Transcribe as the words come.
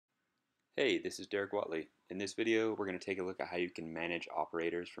Hey, this is Derek Whatley. In this video, we're going to take a look at how you can manage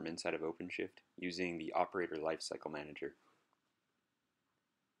operators from inside of OpenShift using the Operator Lifecycle Manager.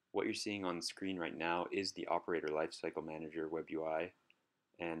 What you're seeing on the screen right now is the Operator Lifecycle Manager web UI,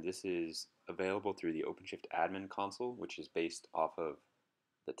 and this is available through the OpenShift admin console, which is based off of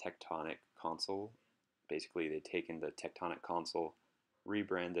the Tectonic console. Basically, they've taken the Tectonic console,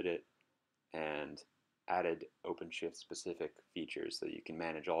 rebranded it, and added OpenShift specific features so that you can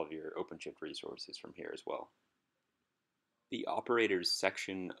manage all of your OpenShift resources from here as well. The operators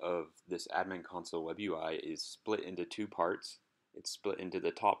section of this admin console web UI is split into two parts. It's split into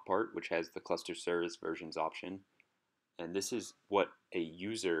the top part, which has the cluster service versions option, and this is what a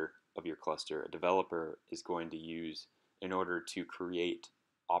user of your cluster, a developer, is going to use in order to create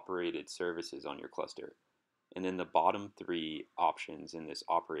operated services on your cluster. And then the bottom three options in this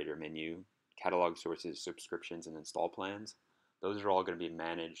operator menu, catalog sources, subscriptions, and install plans, those are all going to be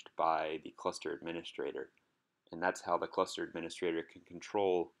managed by the cluster administrator. And that's how the cluster administrator can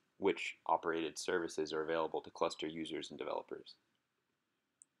control which operated services are available to cluster users and developers.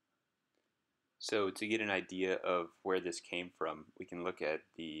 So to get an idea of where this came from, we can look at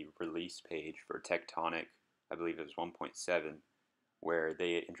the release page for Tectonic, I believe it was 1.7, where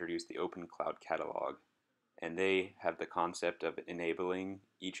they introduced the Open Cloud Catalog. And they have the concept of enabling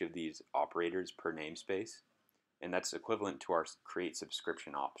each of these operators per namespace, and that's equivalent to our create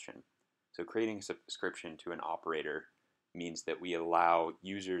subscription option. So creating a subscription to an operator means that we allow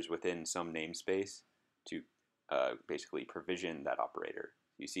users within some namespace to basically provision that operator.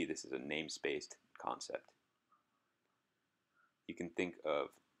 You see, this is a namespace concept. You can think of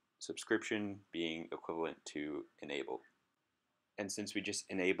subscription being equivalent to enable. And since we just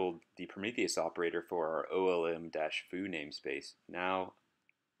enabled the Prometheus operator for our OLM-foo namespace, now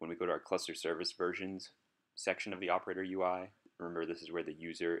when we go to our cluster service versions section of the operator UI, remember this is where the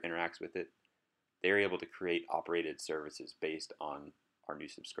user interacts with it, they're able to create operated services based on our new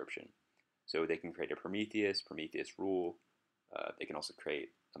subscription. So they can create a Prometheus rule, they can also create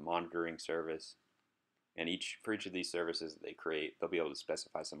a monitoring service, and for each of these services that they create, they'll be able to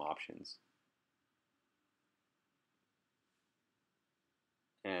specify some options.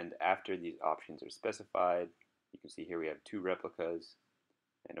 And after these options are specified, you can see here we have 2 replicas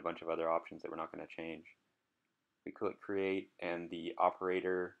and a bunch of other options that we're not going to change. We click create and the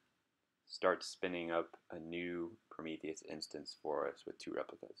operator starts spinning up a new Prometheus instance for us with 2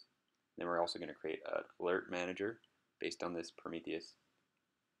 replicas. Then we're also going to create an alert manager based on this Prometheus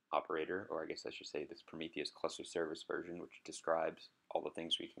operator, or I guess I should say this Prometheus cluster service version, which describes all the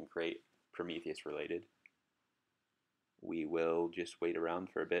things we can create Prometheus related. We will just wait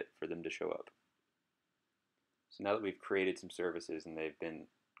around for a bit for them to show up. So now that we've created some services and they've been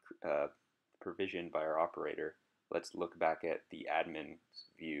provisioned by our operator, let's look back at the admin's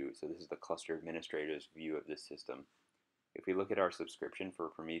view. So this is the cluster administrator's view of this system. If we look at our subscription for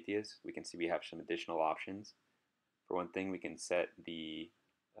Prometheus, we can see we have some additional options. For one thing, we can set the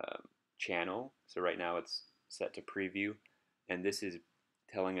channel. So right now it's set to preview, and this is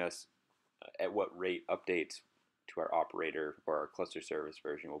telling us at what rate updates to our operator or our cluster service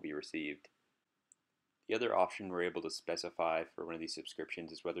version will be received. The other option we're able to specify for one of these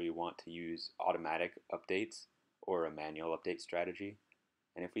subscriptions is whether we want to use automatic updates or a manual update strategy.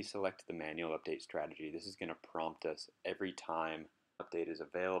 And if we select the manual update strategy, this is going to prompt us every time an update is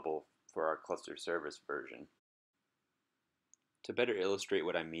available for our cluster service version. To better illustrate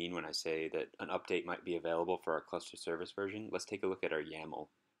what I mean when I say that an update might be available for our cluster service version, let's take a look at our YAML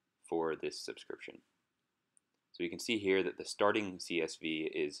for this subscription. So you can see here that the starting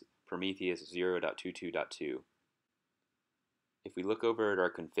CSV is Prometheus 0.22.2. If we look over at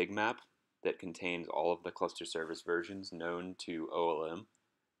our config map that contains all of the cluster service versions known to OLM,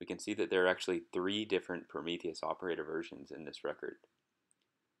 we can see that there are actually 3 different Prometheus operator versions in this record.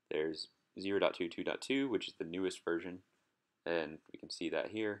 There's 0.22.2, which is the newest version, and we can see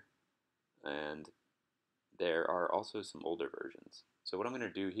that here, and there are also some older versions. So what I'm going to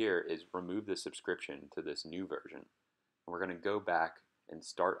do here is remove the subscription to this new version. And we're going to go back and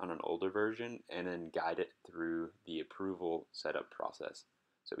start on an older version and then guide it through the approval setup process.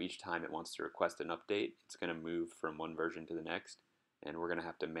 So each time it wants to request an update, it's going to move from one version to the next, and we're going to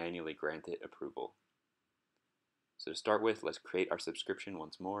have to manually grant it approval. So to start with, let's create our subscription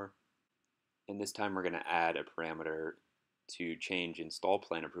once more. And this time we're going to add a parameter to change install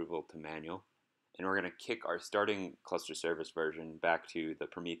plan approval to manual. And we're going to kick our starting cluster service version back to the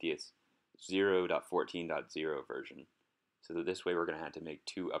Prometheus 0.14.0 version. So that this way we're going to have to make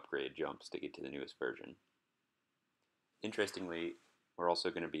 2 upgrade jumps to get to the newest version. Interestingly, we're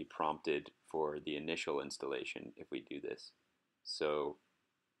also going to be prompted for the initial installation if we do this. So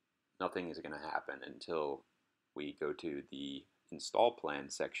nothing is going to happen until we go to the install plan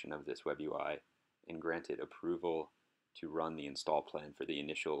section of this web UI and grant it approval to run the install plan for the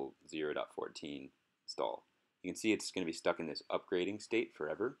initial 0.14 install. You can see it's going to be stuck in this upgrading state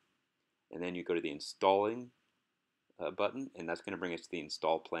forever. And then you go to the installing button, and that's going to bring us to the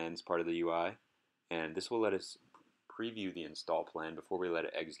install plans part of the UI. And this will let us preview the install plan before we let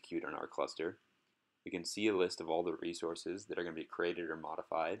it execute on our cluster. We can see a list of all the resources that are going to be created or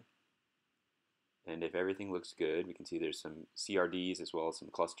modified. And if everything looks good, we can see there's some CRDs as well as some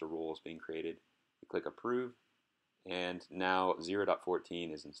cluster rules being created. We click approve, and now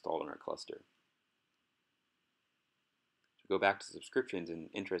 0.14 is installed in our cluster. So go back to subscriptions, and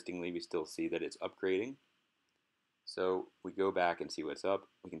interestingly, we still see that it's upgrading. So we go back and see what's up.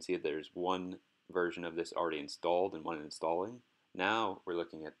 We can see that there's one version of this already installed and one installing. Now we're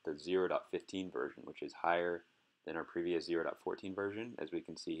looking at the 0.15 version, which is higher than our previous 0.14 version. As we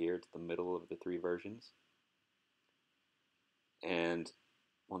can see here, it's the middle of the three versions. And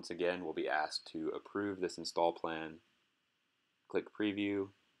once again, we'll be asked to approve this install plan. Click preview,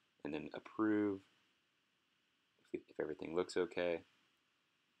 and then approve if everything looks okay.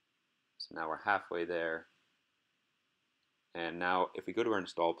 So now we're halfway there. And now if we go to our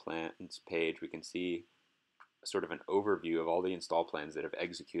install plans page, we can see sort of an overview of all the install plans that have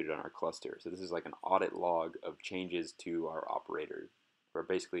executed on our cluster. So this is like an audit log of changes to our operator, or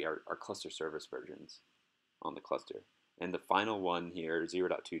basically our cluster service versions on the cluster. And the final one here,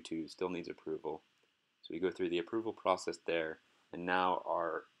 0.22, still needs approval. So we go through the approval process there, and now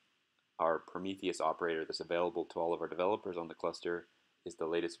our Prometheus operator that's available to all of our developers on the cluster is the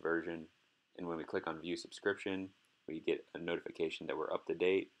latest version. And when we click on view subscription, we get a notification that we're up to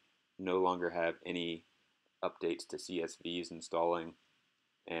date, no longer have any updates to CSVs installing,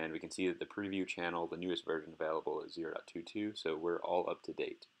 and we can see that the preview channel, the newest version available, is 0.22, so we're all up to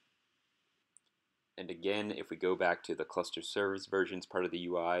date. And again, if we go back to the cluster service versions part of the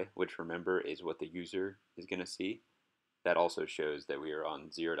UI, which remember is what the user is going to see, that also shows that we are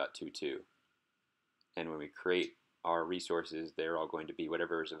on 0.22. And when we create our resources, they're all going to be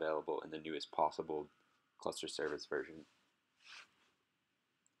whatever is available in the newest possible cluster service version.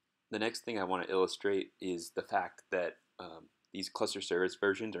 The next thing I want to illustrate is the fact that these cluster service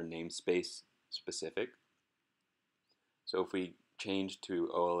versions are namespace specific. So if we change to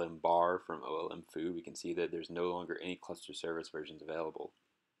OLM bar from OLM foo, we can see that there's no longer any cluster service versions available.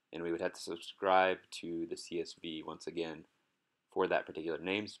 And we would have to subscribe to the CSV once again for that particular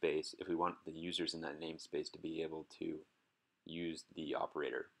namespace if we want the users in that namespace to be able to use the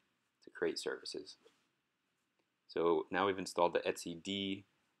operator to create services. So now we've installed the etcd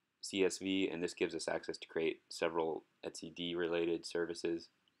CSV, and this gives us access to create several etcd related services.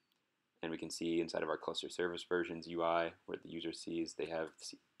 And we can see inside of our cluster service versions UI where the user sees they have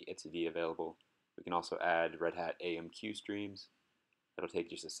etcd available. We can also add Red Hat AMQ streams. That'll take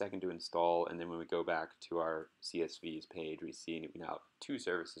just a second to install, and then when we go back to our CSVs page, we see we now have two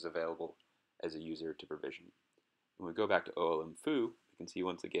services available as a user to provision. When we go back to OLM foo, we can see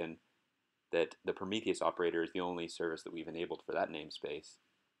once again that the Prometheus operator is the only service that we've enabled for that namespace.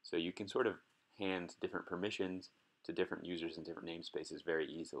 So you can sort of hand different permissions to different users in different namespaces very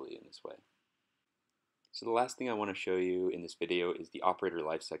easily in this way. So the last thing I want to show you in this video is the Operator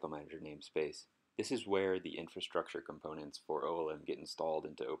Lifecycle Manager namespace. This is where the infrastructure components for OLM get installed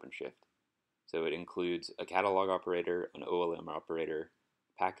into OpenShift. So it includes a catalog operator, an OLM operator,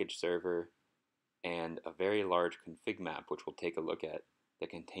 package server, and a very large config map, which we'll take a look at, that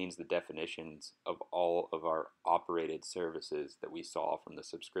contains the definitions of all of our operated services that we saw from the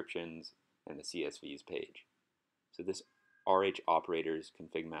subscriptions and the CSVs page. So this RH operators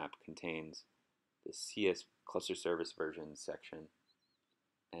config map contains the CS cluster service versions section,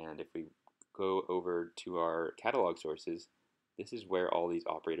 and if we go over to our catalog sources, this is where all these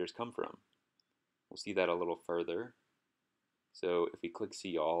operators come from. We'll see that a little further. So if we click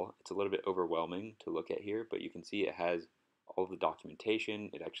see all, it's a little bit overwhelming to look at here, but you can see it has all of the documentation.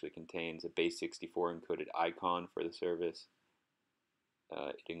 It actually contains a base64 encoded icon for the service.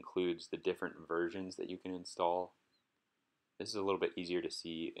 It includes the different versions that you can install. This is a little bit easier to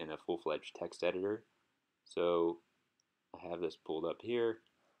see in a full-fledged text editor. So I have this pulled up here.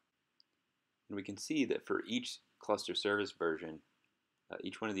 And we can see that for each cluster service version,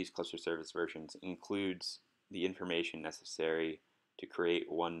 each one of these cluster service versions includes the information necessary to create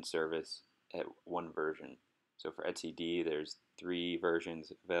one service at one version. So for etcd, there's 3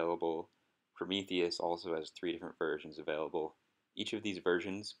 versions available. Prometheus also has 3 different versions available. Each of these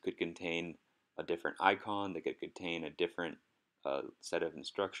versions could contain a different icon, that could contain a different set of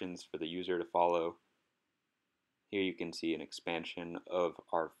instructions for the user to follow. Here you can see an expansion of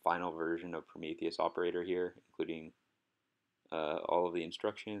our final version of Prometheus operator here, including all of the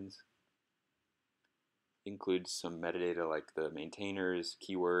instructions. It includes some metadata like the maintainers,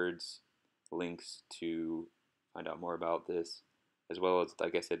 keywords, links to find out more about this, as well as,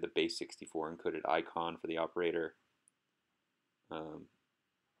 like I said, the base 64 encoded icon for the operator.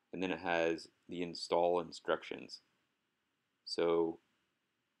 And then it has the install instructions. So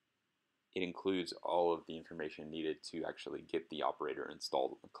it includes all of the information needed to actually get the operator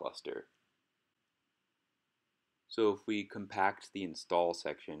installed in the cluster. So if we compact the install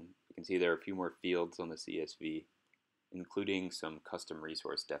section, you can see there are a few more fields on the CSV, including some custom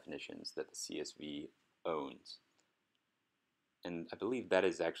resource definitions that the CSV owns. And I believe that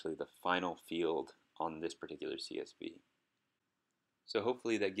is actually the final field on this particular CSV. So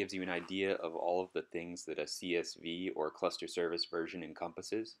hopefully that gives you an idea of all of the things that a CSV or cluster service version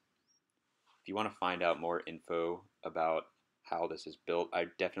encompasses. If you want to find out more info about how this is built, I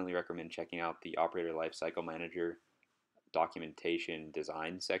definitely recommend checking out the Operator Lifecycle Manager documentation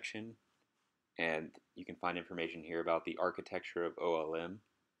design section. And you can find information here about the architecture of OLM,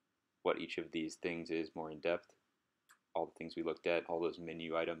 what each of these things is more in depth, all the things we looked at, all those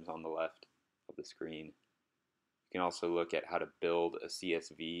menu items on the left of the screen. You can also look at how to build a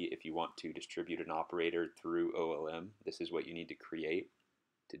CSV if you want to distribute an operator through OLM. This is what you need to create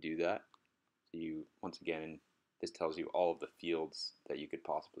to do that. So once again, this tells you all of the fields that you could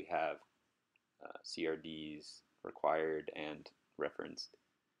possibly have, CRDs required and referenced.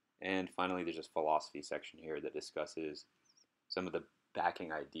 And finally, there's this philosophy section here that discusses some of the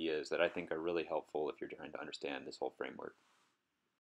backing ideas that I think are really helpful if you're trying to understand this whole framework.